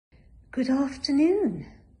Good afternoon.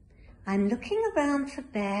 I'm looking around for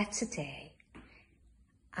Bear today,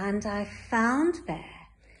 and I found Bear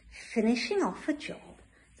finishing off a job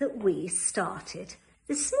that we started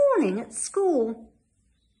this morning at school.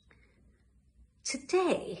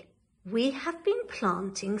 Today we have been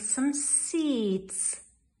planting some seeds.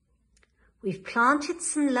 We've planted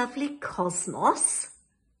some lovely cosmos.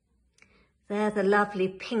 They're the lovely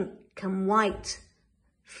pink and white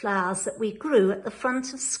flowers that we grew at the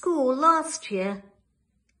front of school last year.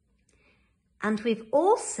 And we've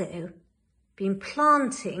also been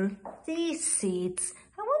planting these seeds.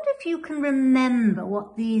 I wonder if you can remember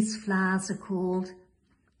what these flowers are called.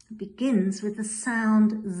 It begins with the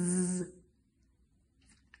sound Z.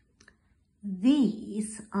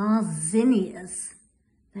 These are zinnias.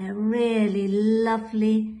 They're really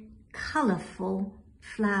lovely, colourful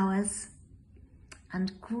flowers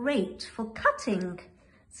and great for cutting.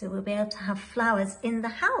 So we'll be able to have flowers in the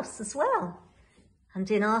house as well and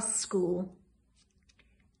in our school.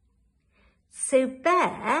 So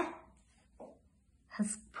Bear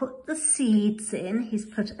has put the seeds in. He's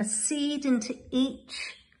put a seed into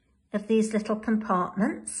each of these little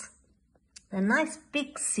compartments. They're nice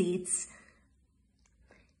big seeds.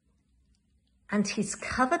 And he's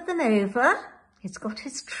covered them over. He's got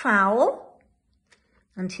his trowel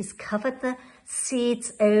and he's covered the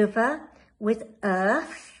seeds over with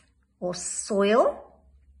earth or soil.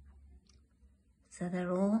 So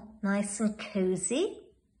they're all nice and cozy.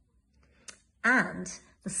 And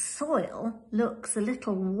the soil looks a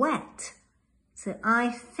little wet. So I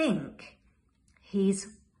think he's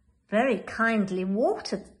very kindly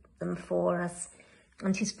watered them for us.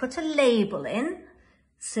 And he's put a label in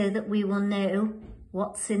so that we will know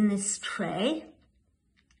what's in this tray.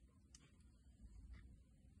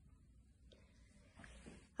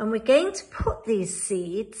 And we're going to put these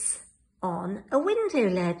seeds on a window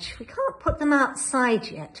ledge. We can't put them outside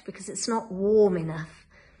yet because it's not warm enough.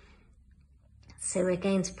 So we're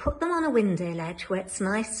going to put them on a window ledge where it's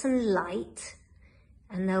nice and light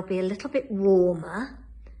and they'll be a little bit warmer,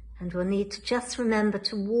 and we'll need to just remember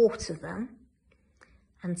to water them.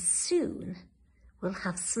 And soon we'll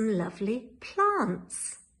have some lovely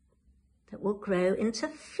plants that will grow into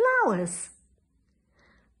flowers.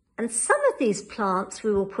 And some of these plants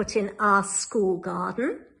we will put in our school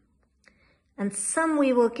garden, and some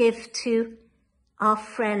we will give to our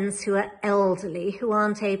friends who are elderly, who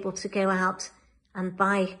aren't able to go out and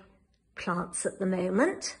buy plants at the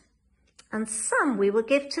moment. And some we will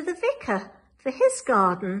give to the vicar for his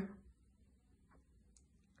garden.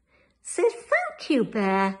 So thank you,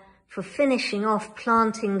 Bear, for finishing off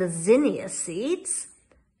planting the zinnia seeds.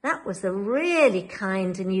 That was a really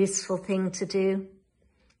kind and useful thing to do.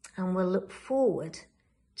 And we'll look forward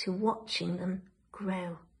to watching them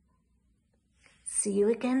grow. See you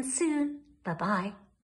again soon. Bye-bye.